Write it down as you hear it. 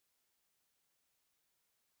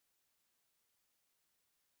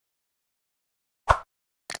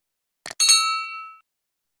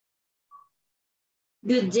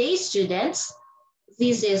Good day, students.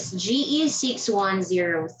 This is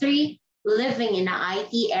GE6103, Living in the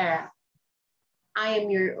IT Era. I am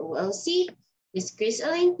your OLC, Ms.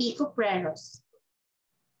 Crisaline P. Copreros.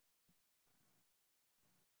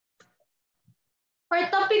 Our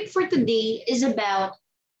topic for today is about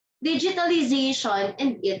digitalization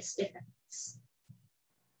and its effects.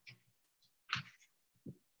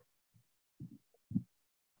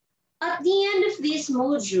 At the end of this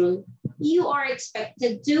module, you are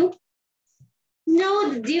expected to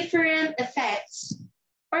know the different effects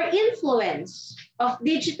or influence of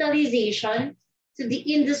digitalization to the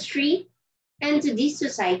industry and to the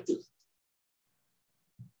society.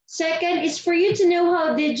 Second is for you to know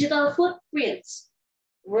how digital footprints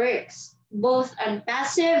works, both on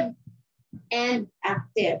passive and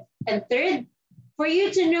active. And third, for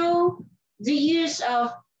you to know the use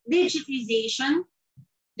of digitization,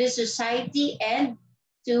 the society, and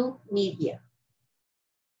to media.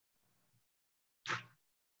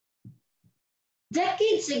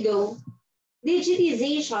 Decades ago,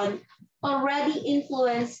 digitization already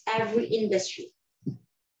influenced every industry.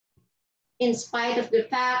 In spite of the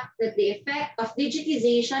fact that the effect of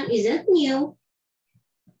digitization isn't new,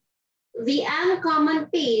 the uncommon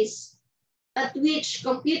pace at which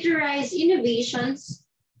computerized innovations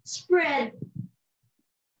spread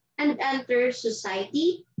and enter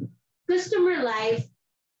society, customer life,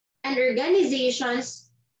 and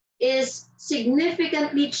organizations is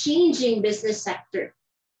significantly changing business sector,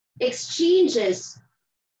 exchanges,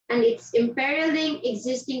 and it's imperiling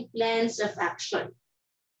existing plans of action.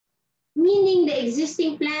 Meaning the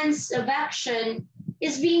existing plans of action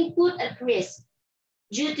is being put at risk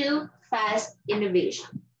due to fast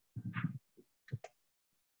innovation.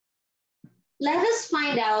 Let us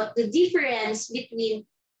find out the difference between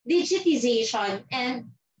digitization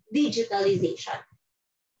and digitalization.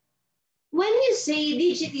 When you say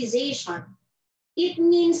digitization, it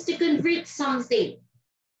means to convert something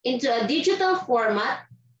into a digital format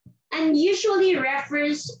and usually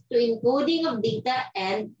refers to encoding of data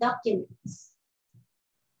and documents.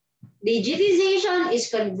 Digitization is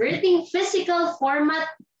converting physical format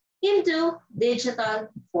into digital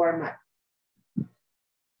format.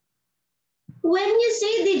 When you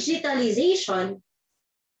say digitalization,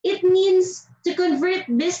 it means to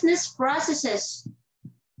convert business processes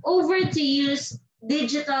over to use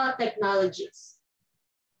digital technologies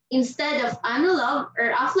instead of analog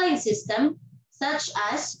or offline system such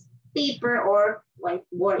as paper or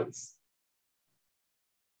whiteboards.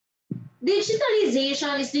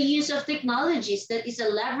 Digitalization is the use of technologies that is a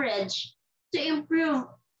leverage to improve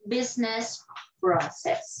business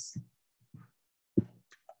process.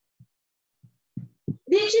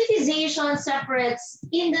 Digitization separates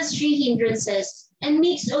industry hindrances and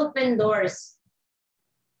makes open doors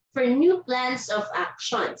for new plans of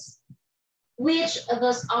actions, which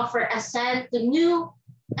thus offer assent to new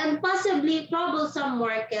and possibly troublesome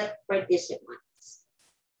market participants.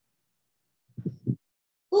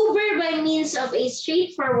 Uber, by means of a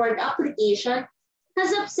straightforward application,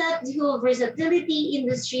 has upset the whole versatility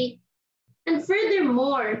industry and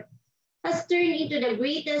furthermore has turned into the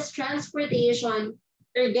greatest transportation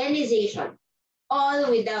organization, all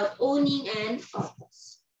without owning an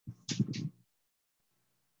office.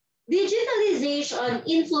 Digitalization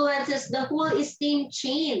influences the whole esteem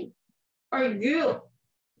chain or group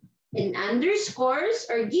and underscores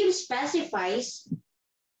or gives specifies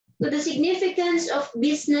to the significance of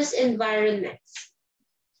business environments,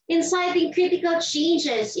 inciting critical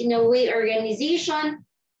changes in the way organizations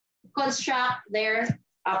construct their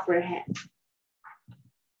upper head.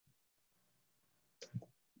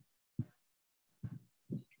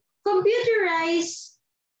 Computerized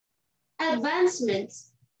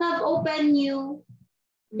advancements have opened new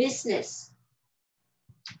business.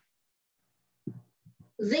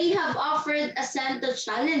 They have offered assent to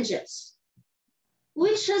challenges,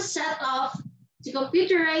 which has set off the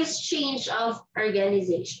computerized change of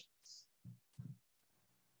organizations.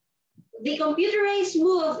 The computerized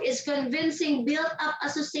move is convincing built-up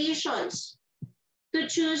associations to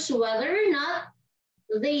choose whether or not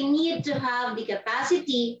they need to have the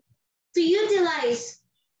capacity to utilize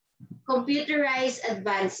computerized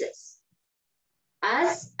advances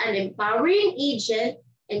as an empowering agent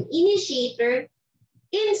and initiator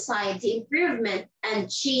inside the improvement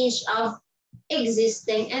and change of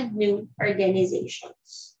existing and new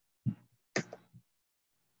organizations.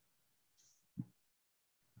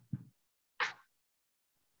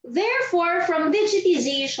 Therefore, from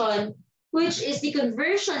digitization, which is the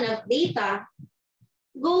conversion of data,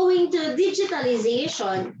 going to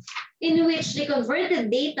digitalization, in which the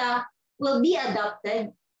converted data will be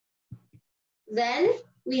adopted, Then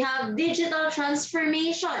we have digital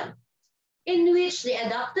transformation, in which the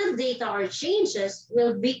adopted data or changes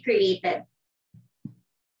will be created.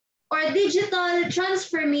 Or digital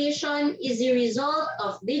transformation is the result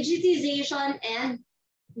of digitization and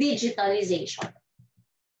digitalization.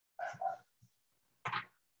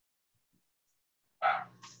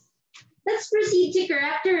 Let's proceed to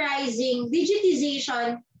characterizing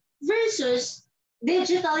digitization versus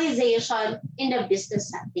digitalization in the business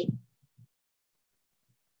setting.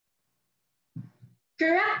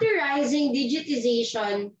 Characterizing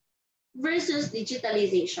digitization versus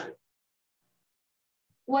digitalization.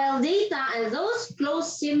 While data and those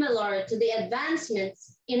close similar to the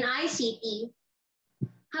advancements in ICT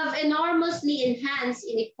have enormously enhanced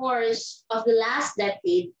in the course of the last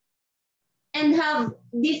decade and have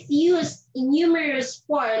diffused in numerous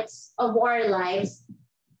parts of our lives,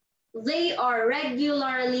 they are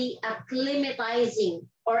regularly acclimatizing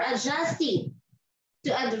or adjusting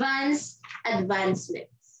to advancements.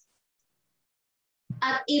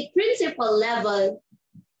 At a principal level,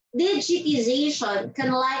 digitization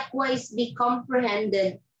can likewise be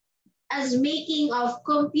comprehended as making of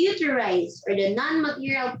computerized or the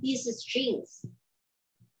non-material pieces strings,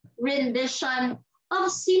 rendition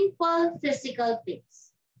of simple physical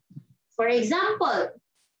things. For example,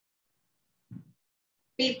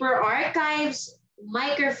 paper archives,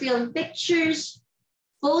 microfilm pictures,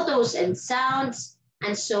 photos and sounds,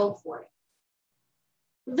 and so forth.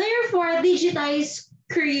 Therefore, digitized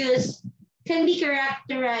curious can be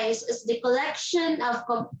characterized as the collection of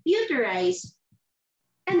computerized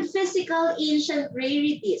and physical ancient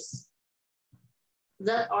rarities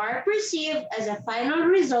that are perceived as a final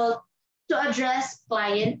result to address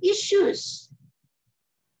client issues.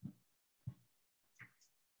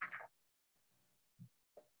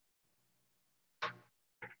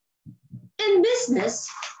 In business,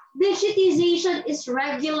 digitization is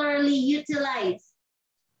regularly utilized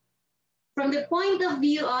from the point of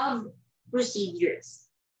view of procedures.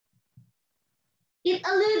 It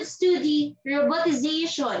alludes to the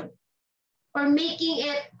robotization or making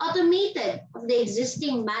it automated of the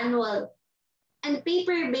existing manual and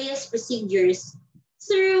paper-based procedures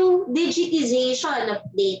through digitization of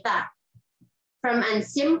data from a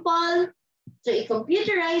simple to a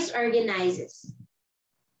computerized organizes.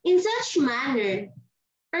 In such manner,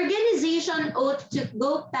 organization ought to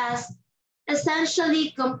go past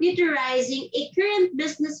essentially computerizing a current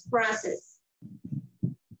business process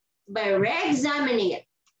by re-examining it,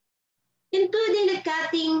 including the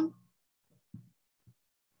cutting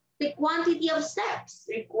the quantity of steps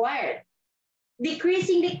required,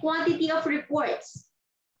 decreasing the quantity of reports,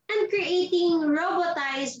 and creating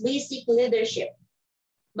robotized basic leadership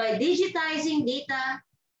by digitizing data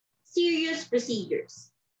serious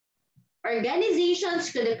procedures.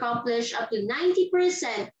 Organizations could accomplish up to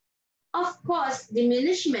 90% of cost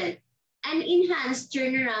diminishment and enhanced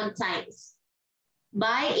turnaround times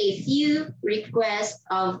by a few requests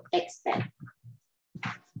of expense.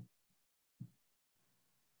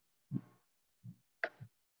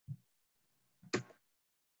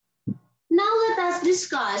 Now let us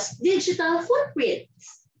discuss digital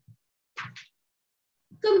footprints.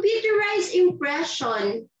 Computerized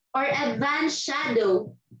impression or advanced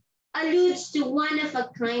shadow alludes to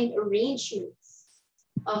one-of-a-kind arrangements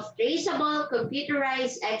of traceable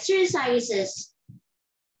computerized exercises,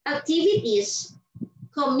 activities,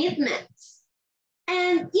 commitments,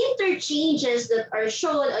 and interchanges that are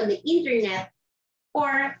shown on the internet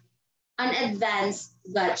or on advanced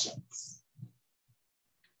gadgets.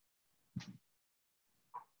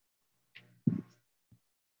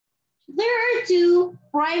 There are two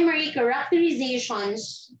primary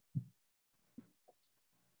characterizations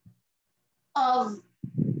of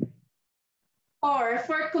or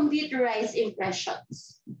for computerized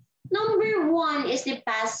impressions. Number one is the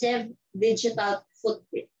passive digital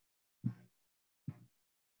footprint.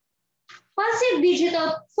 Passive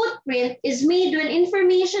digital footprint is made when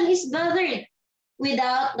information is gathered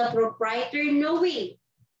without the proprietor knowing.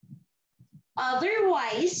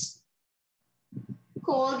 Otherwise,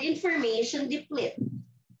 called information deplete.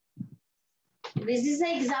 This is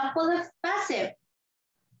an example of passive.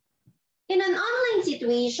 In an online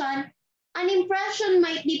situation, an impression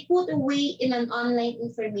might be put away in an online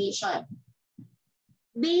information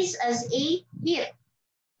base as a hit.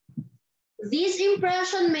 This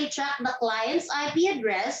impression may track the client's IP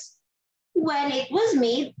address, when it was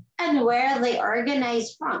made, and where they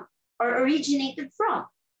organized from or originated from,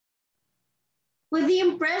 with the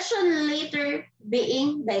impression later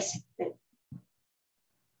being dissected.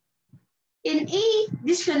 In a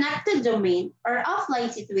disconnected domain or offline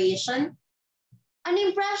situation, An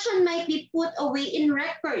impression might be put away in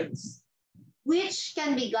records, which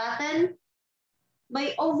can be gotten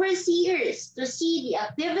by overseers to see the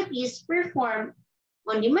activities performed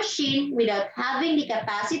on the machine without having the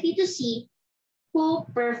capacity to see who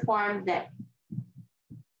performed them.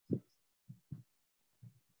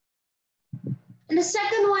 And the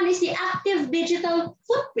second one is the active digital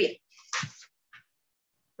footprint.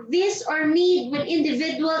 These are made when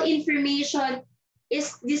individual information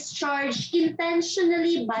is discharged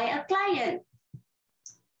intentionally by a client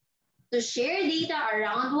to share data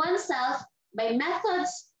around oneself by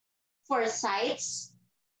methods for sites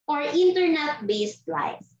or internet-based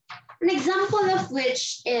life. An example of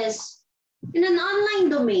which is in an online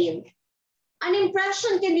domain, an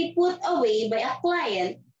impression can be put away by a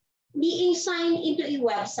client being signed into a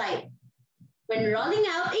website when rolling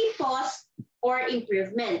out a post or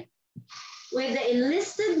improvement, with the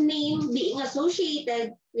enlisted name being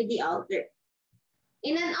associated with the author.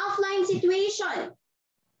 In an offline situation,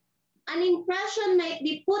 an impression might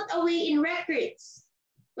be put away in records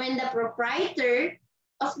when the proprietor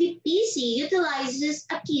of the PC utilizes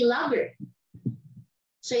a keylogger.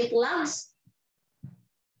 So it logs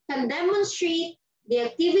can demonstrate the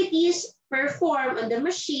activities performed on the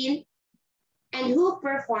machine and who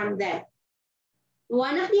performed them.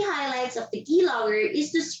 One of the highlights of the keylogger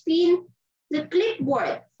is to spin the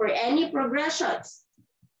clipboard for any progressions.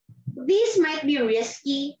 These might be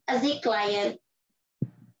risky as a client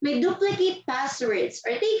may duplicate passwords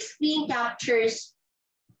or take screen captures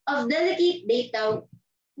of delicate data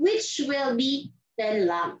which will be then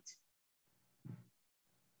logged.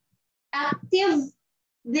 Active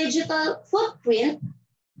digital footprint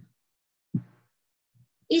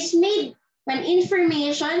is made when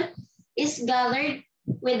information is gathered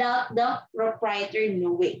without the proprietor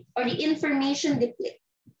knowing or the information depleted.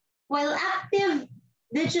 While active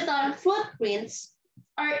digital footprints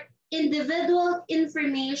are individual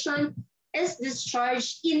information is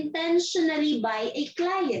discharged intentionally by a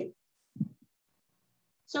client.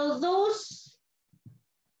 So those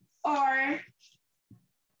are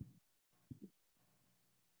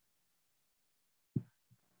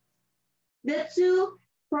the two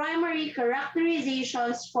primary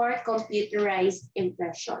characterizations for computerized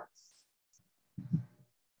impressions.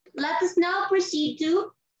 Let us now proceed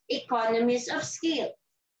to economies of scale.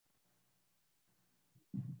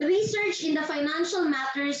 Research in the financial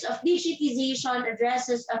matters of digitization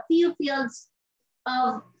addresses a few fields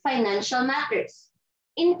of financial matters,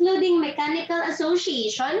 including mechanical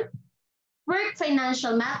association, work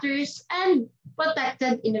financial matters, and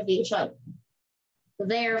protected innovation.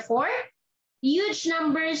 Therefore, huge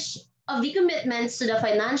numbers of the commitments to the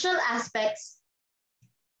financial aspects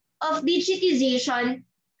of digitization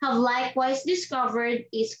have likewise discovered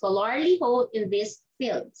a scholarly hole in these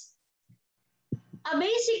fields. A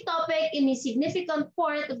basic topic in a significant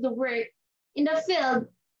part of the work in the field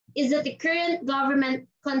is that the current government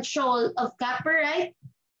control of copyright,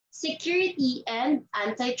 security, and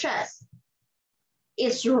antitrust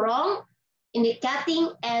is wrong in the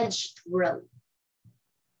cutting-edge world.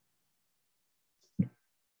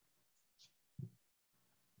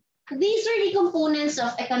 These are the components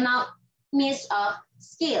of economies of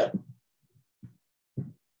scale.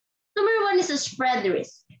 Number one is a spread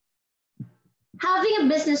risk. Having a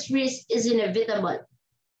business risk is inevitable.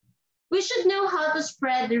 We should know how to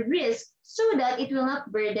spread the risk so that it will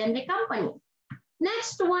not burden the company.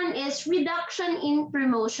 Next one is reduction in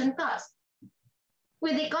promotion cost.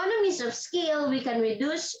 With economies of scale, we can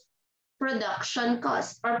reduce production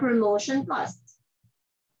costs or promotion costs.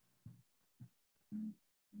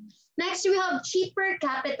 Next, we have cheaper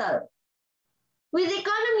capital. With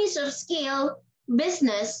economies of scale,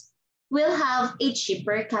 business will have a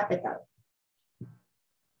cheaper capital.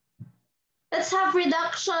 Let's have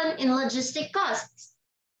reduction in logistic costs.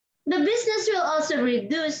 The business will also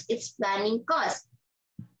reduce its planning cost.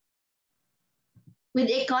 With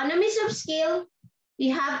economies of scale,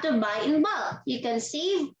 you have to buy in bulk. You can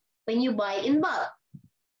save when you buy in bulk.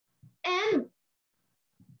 And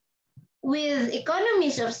with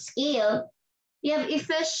economies of scale, you have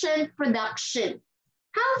efficient production.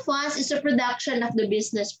 How fast is the production of the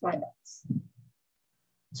business products?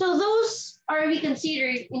 So those are we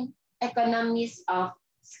considered in economies of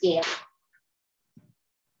scale.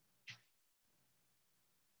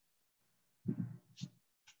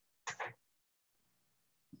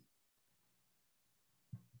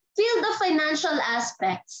 Field of financial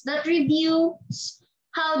aspects that reviews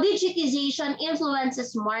how digitization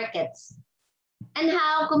influences markets and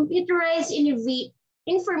how computerized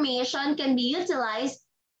information can be utilized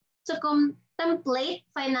to contemplate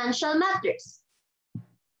financial matters.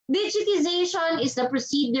 Digitization is the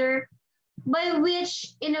procedure by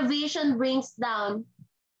which innovation brings down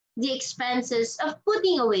the expenses of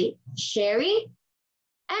putting away, sharing,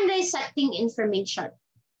 and dissecting information.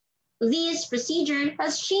 This procedure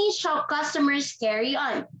has changed how customers carry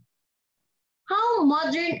on, how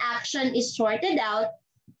modern action is sorted out,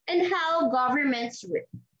 and how governments work.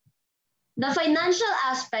 The financial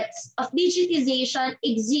aspects of digitization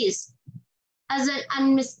exist as an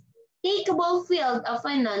unmistakable field of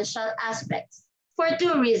financial aspects for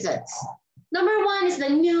two reasons. Number one is the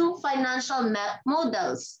new financial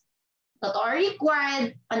models that are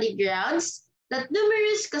required on the grounds that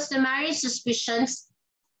numerous customary suspicions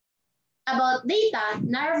about data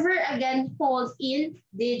never again hold in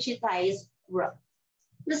digitized world.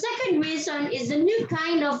 The second reason is the new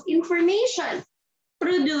kind of information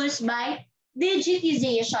produced by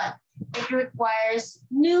digitization. It requires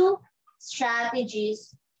new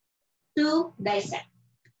strategies to dissect.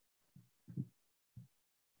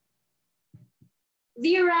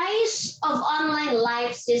 The rise of online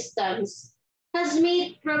life systems has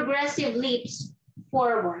made progressive leaps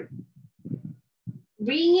forward,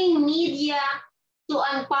 bringing media to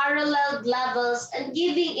unparalleled levels and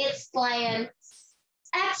giving its clients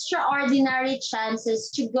extraordinary chances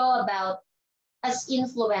to go about as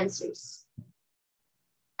influencers.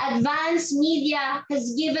 Advanced media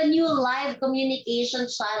has given new live communication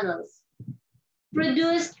channels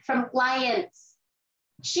produced from clients,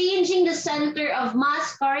 changing the center of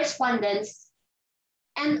mass correspondence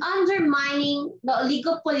and undermining the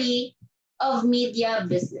oligopoly of media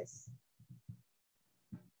business.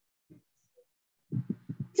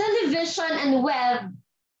 Television and web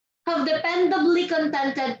have dependably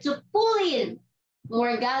contented to pull in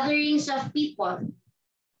more gatherings of people.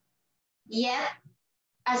 Yet,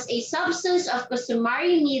 as a substance of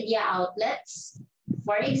customary media outlets,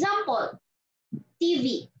 for example,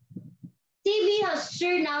 TV. TV has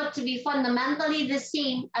turned out to be fundamentally the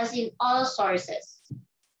same as in all sources.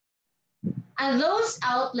 And those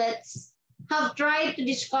outlets have tried to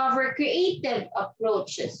discover creative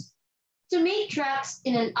approaches to make tracks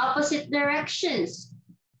in an opposite directions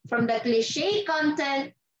from the cliche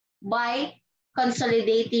content by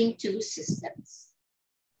consolidating two systems.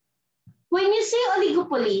 When you say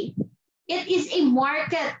oligopoly, it is a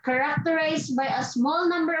market characterized by a small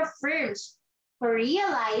number of firms who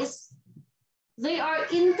realize they are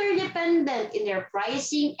interdependent in their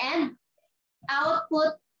pricing and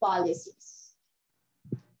output policies.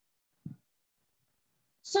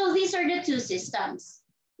 So these are the two systems.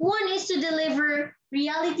 One is to deliver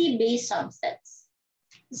reality-based substance.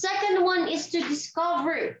 The second one is to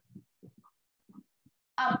discover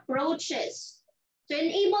approaches to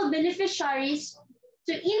enable beneficiaries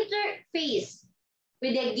to interface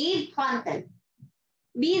with the gave content.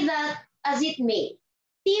 Be that as it may,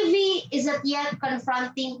 TV is not yet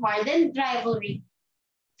confronting hardened rivalry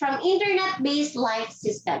from internet-based life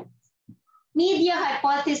systems. Media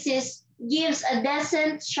hypothesis gives a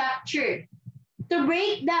decent structure to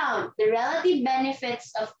break down the relative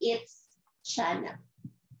benefits of its channel.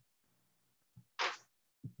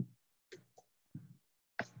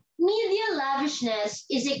 Media lavishness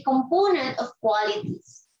is a component of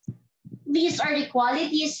qualities. These are the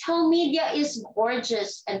qualities how media is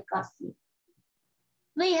gorgeous and costly.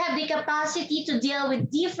 They have the capacity to deal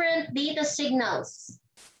with different data signals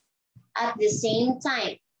at the same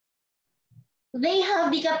time. They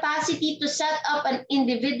have the capacity to set up an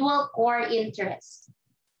individual core interest.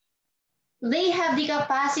 They have the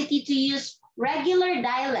capacity to use regular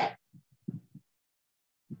dialect.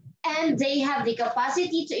 And they have the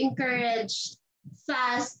capacity to encourage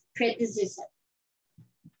fast criticism.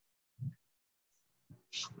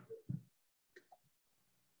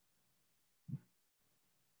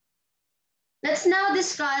 Let's now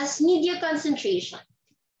discuss media concentration.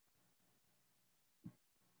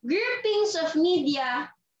 Groupings of media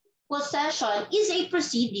possession is a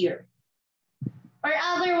procedure, or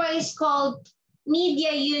otherwise called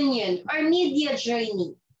media union or media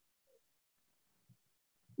joining.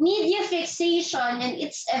 Media fixation and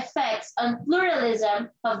its effects on pluralism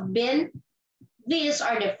have been, these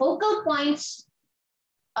are the focal points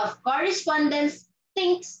of correspondence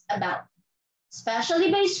thinks about,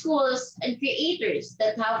 especially by schools and creators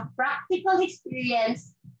that have practical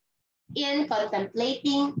experience in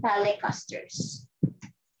contemplating telecasters.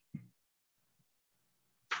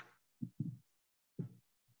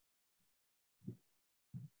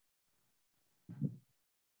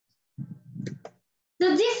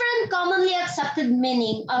 The different commonly accepted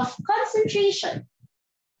meaning of concentration.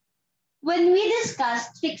 When we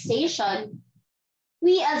discussed fixation,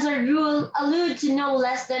 we as a rule allude to no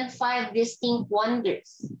less than 5 distinct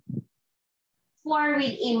wonders, 4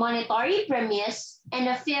 with a monetary premise and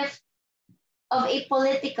a fifth of a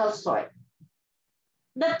political sort.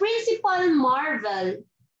 The principal marvel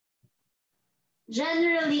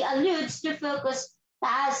generally alludes to focus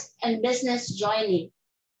task and business joining,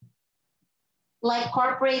 like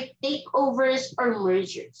corporate takeovers or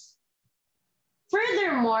mergers.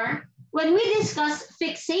 Furthermore, when we discuss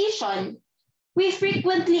fixation, we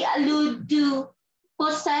frequently allude to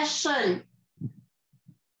possession,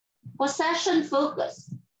 possession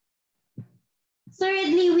focus.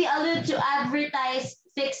 Thirdly, we allude to advertised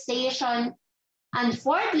fixation. And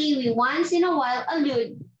fourthly, we once in a while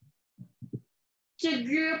allude to a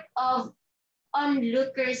group of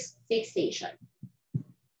onlookers fixation.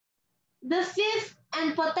 The fifth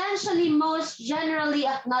and potentially most generally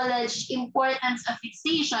acknowledged importance of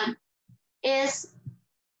fixation is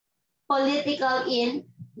political in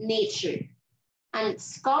nature, and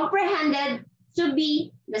it's comprehended to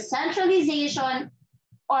be the centralization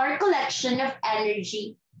or collection of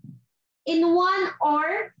energy in one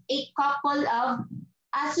or a couple of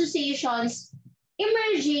associations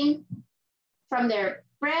emerging from their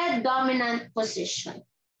predominant position.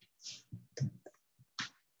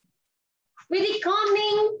 With the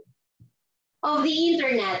coming of the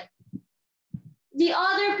internet, the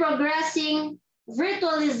other progressing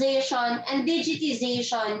virtualization and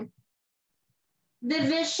digitization,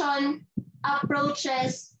 division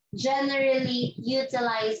approaches generally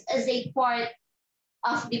utilized as a part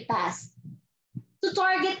of the past. To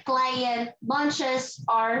target client bunches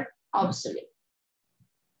are obsolete.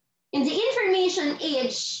 In the information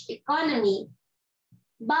age economy,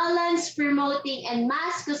 balance promoting and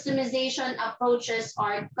mass customization approaches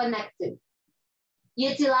are connected,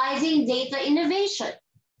 utilizing data innovation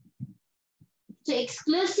to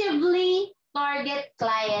exclusively target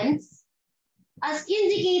clients as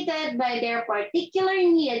indicated by their particular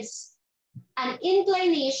needs and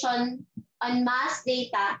inclination on mass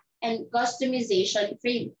data and customization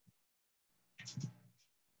framework.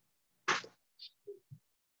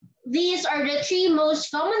 These are the 3 most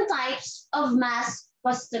common types of mass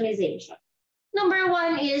customization. Number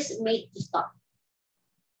 1 is made to stock.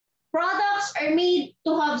 Products are made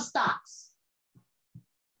to have stocks.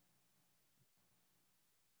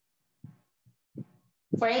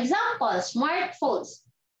 For example, smartphones.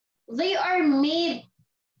 They are made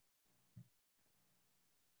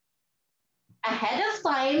ahead of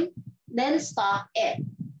time, then stock it.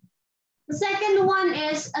 The second one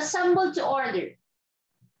is assembled to order.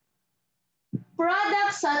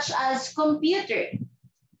 Products such as computer,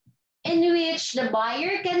 in which the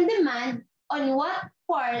buyer can demand on what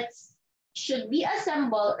parts should be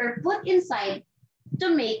assembled or put inside to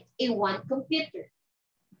make a one computer.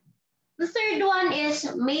 The third one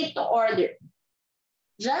is made to order.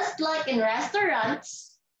 Just like in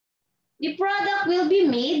restaurants, the product will be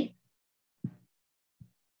made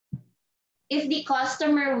if the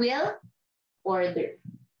customer will order.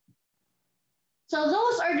 So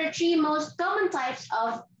those are the 3 most common types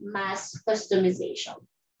of mass customization.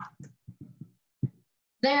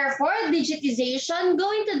 Therefore, digitization,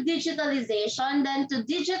 going to digitalization, then to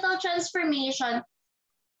digital transformation,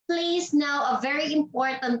 plays now a very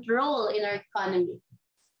important role in our economy.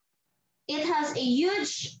 It has a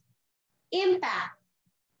huge impact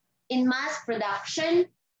in mass production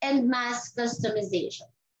and mass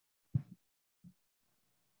customization.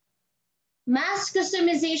 Mass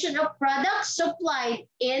customization of products supplied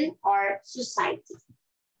in our society.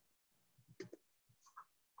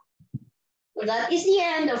 So that is the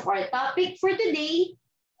end of our topic for today,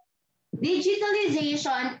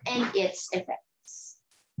 digitalization and its effects.